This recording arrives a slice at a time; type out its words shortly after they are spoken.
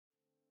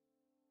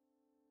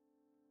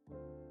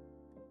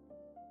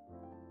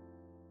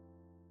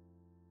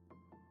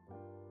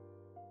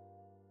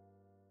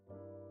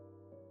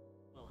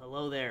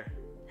Hello there.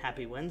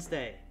 Happy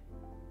Wednesday.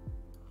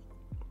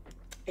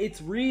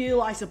 It's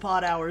real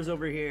Isopod hours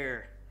over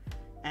here.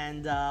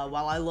 And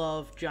while I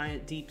love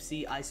giant deep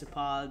sea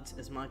isopods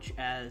as much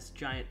as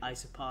giant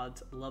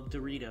isopods love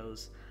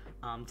Doritos,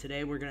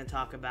 today we're going to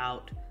talk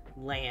about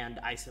land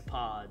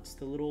isopods,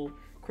 the little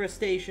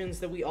crustaceans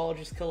that we all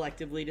just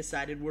collectively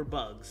decided were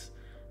bugs.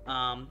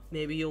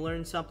 Maybe you'll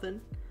learn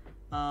something.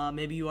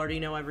 Maybe you already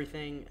know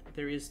everything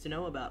there is to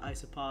know about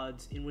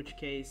isopods, in which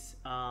case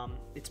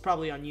it's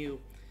probably on you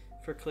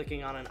for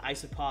clicking on an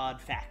isopod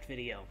fact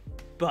video.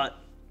 But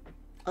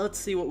let's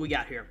see what we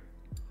got here.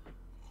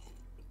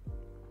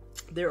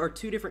 There are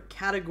two different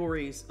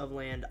categories of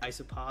land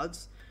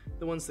isopods.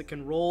 The ones that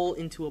can roll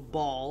into a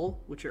ball,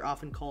 which are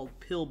often called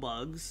pill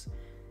bugs,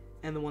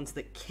 and the ones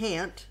that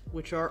can't,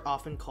 which are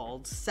often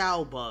called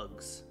sow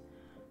bugs.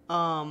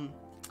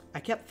 I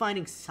kept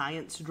finding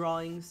science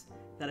drawings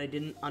that I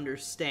didn't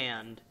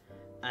understand,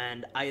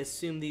 and I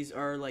assume these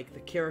are like the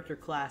character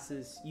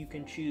classes you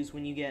can choose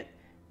when you get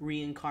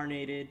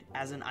reincarnated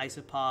as an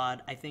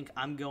isopod. I think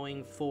I'm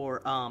going for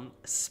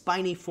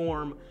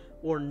spiniform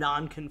or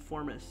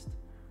nonconformist.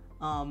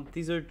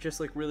 These are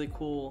just like really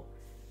cool,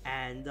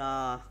 and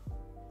I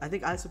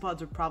think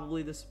isopods are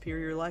probably the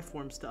superior life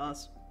forms to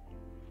us.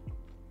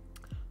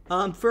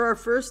 For our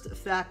first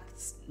fact,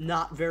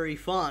 not very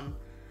fun,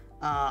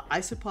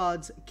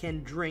 isopods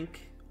can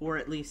drink, or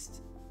at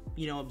least,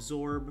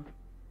 absorb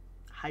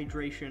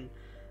hydration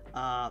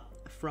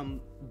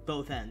from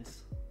both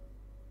ends.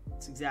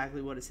 That's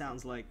exactly what it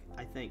sounds like,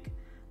 I think.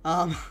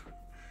 But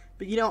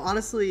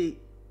honestly,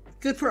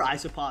 good for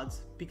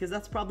isopods, because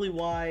that's probably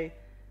why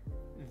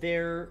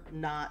they're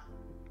not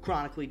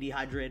chronically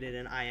dehydrated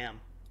and I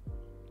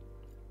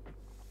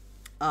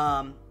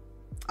am.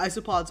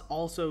 Isopods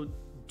also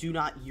do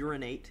not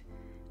urinate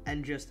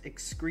and just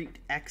excrete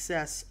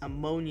excess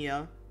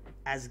ammonia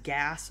as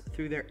gas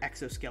through their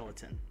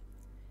exoskeleton,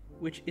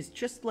 which is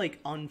just like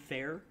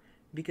unfair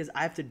because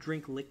I have to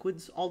drink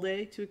liquids all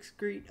day to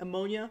excrete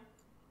ammonia.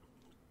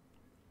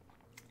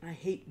 I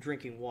hate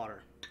drinking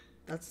water.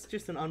 That's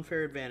just an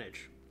unfair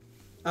advantage.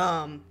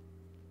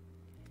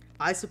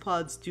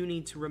 Isopods do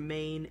need to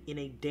remain in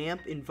a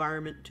damp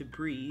environment to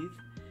breathe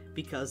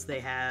because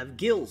they have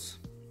gills.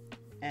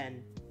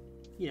 And,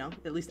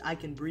 at least I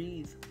can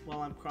breathe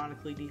while I'm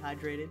chronically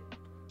dehydrated.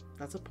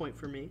 That's a point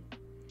for me.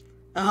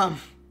 But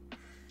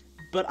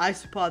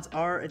isopods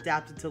are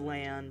adapted to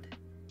land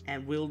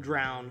and will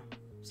drown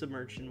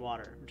submerged in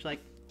water. Which,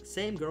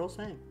 same girl,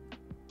 same.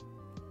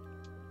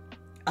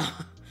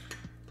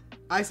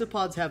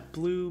 Isopods have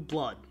blue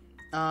blood.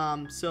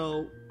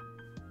 So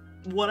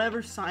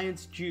whatever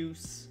science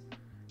juice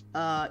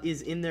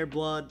is in their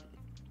blood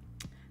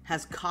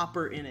has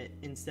copper in it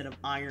instead of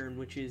iron,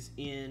 which is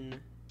in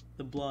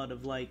the blood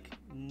of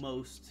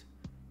most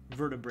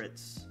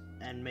vertebrates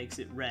and makes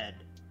it red.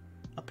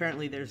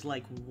 Apparently there's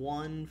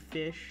one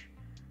fish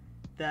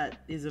that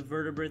is a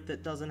vertebrate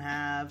that doesn't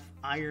have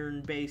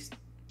iron-based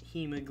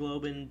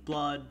hemoglobin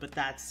blood, but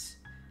that's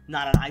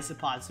not an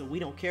isopod, so we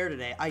don't care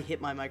today. I hit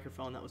my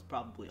microphone. That was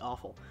probably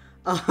awful.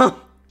 I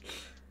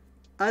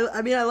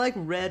like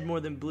red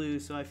more than blue,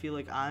 so I feel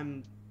like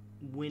I'm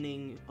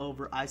winning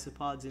over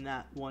isopods in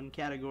that one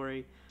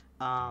category.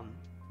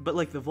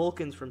 But the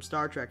Vulcans from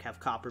Star Trek have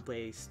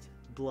copper-based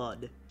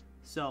blood,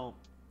 so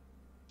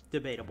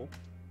debatable.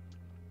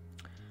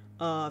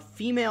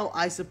 Female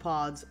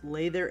isopods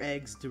lay their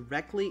eggs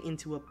directly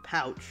into a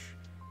pouch,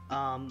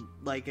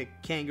 like a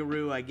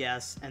kangaroo, I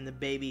guess, and the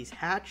babies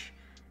hatch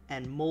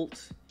and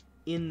molt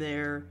in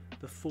there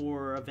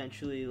before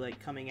eventually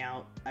coming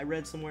out. I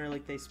read somewhere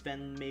they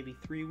spend maybe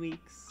 3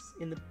 weeks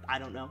in the, I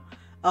don't know.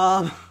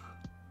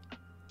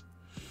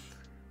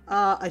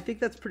 I think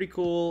that's pretty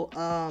cool.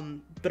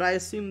 But I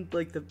assume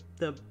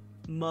the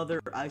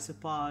mother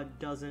isopod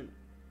doesn't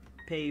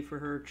pay for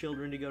her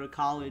children to go to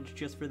college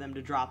just for them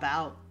to drop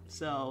out.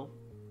 So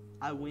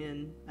I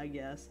win, I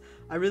guess.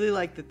 I really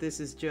like that this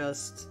is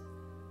just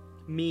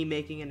me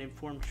making an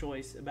informed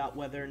choice about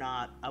whether or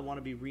not I want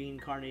to be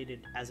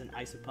reincarnated as an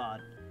isopod.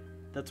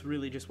 That's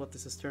really just what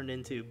this has turned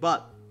into.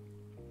 But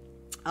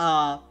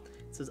it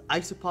says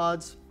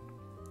isopods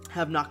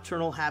have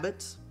nocturnal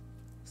habits.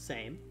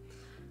 Same.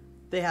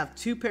 They have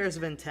 2 pairs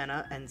of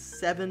antennae and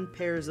 7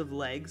 pairs of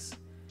legs.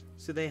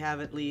 So they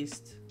have at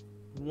least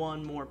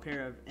 1 more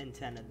pair of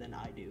antennae than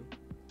I do.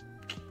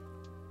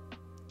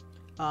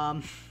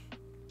 I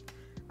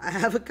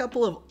have a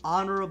couple of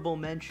honorable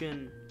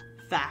mention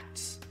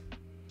facts.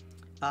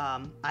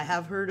 I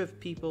have heard of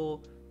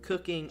people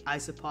cooking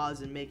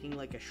isopods and making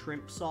a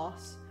shrimp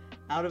sauce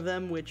out of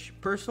them, which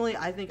personally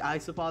I think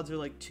isopods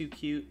are too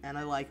cute and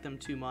I like them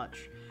too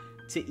much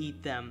to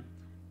eat them.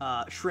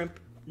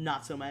 Shrimp,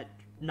 not so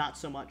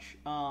much.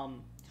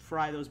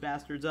 Fry those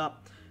bastards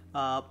up.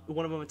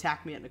 One of them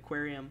attacked me at an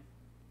aquarium,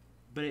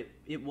 but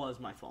it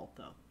was my fault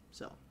though.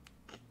 So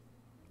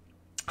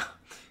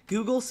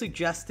Google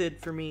suggested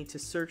for me to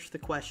search the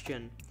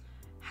question,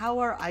 how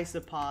are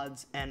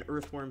isopods and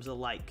earthworms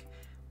alike?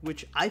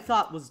 Which I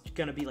thought was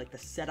going to be the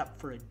setup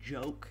for a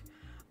joke.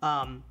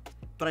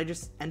 but I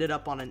just ended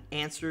up on an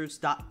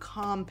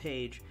answers.com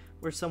page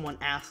where someone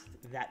asked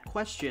that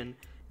question.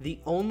 The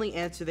only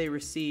answer they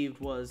received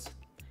was,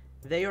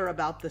 they are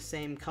about the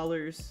same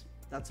colors.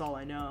 That's all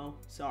I know.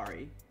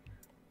 Sorry.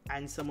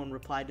 And someone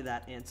replied to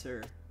that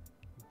answer,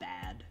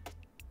 bad.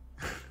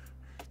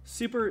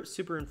 Super,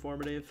 super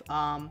informative.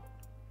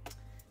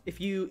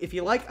 If you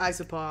like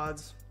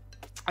isopods,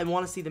 I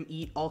want to see them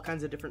eat all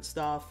kinds of different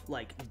stuff,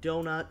 like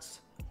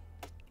donuts,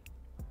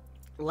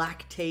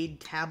 Lactaid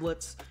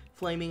tablets,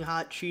 flaming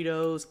hot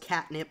Cheetos,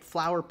 catnip,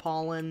 flower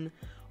pollen,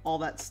 all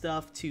that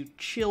stuff to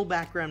chill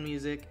background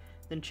music,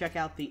 then check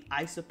out the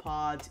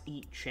Isopods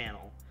Eat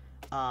channel.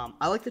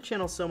 I like the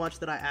channel so much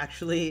that I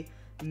actually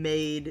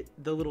made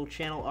the little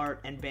channel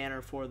art and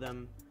banner for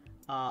them.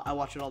 I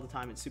watch it all the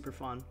time. It's super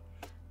fun.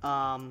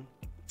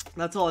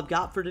 That's all I've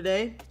got for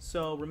today.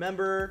 So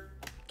remember,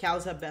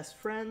 cows have best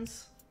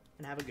friends,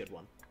 and have a good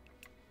one.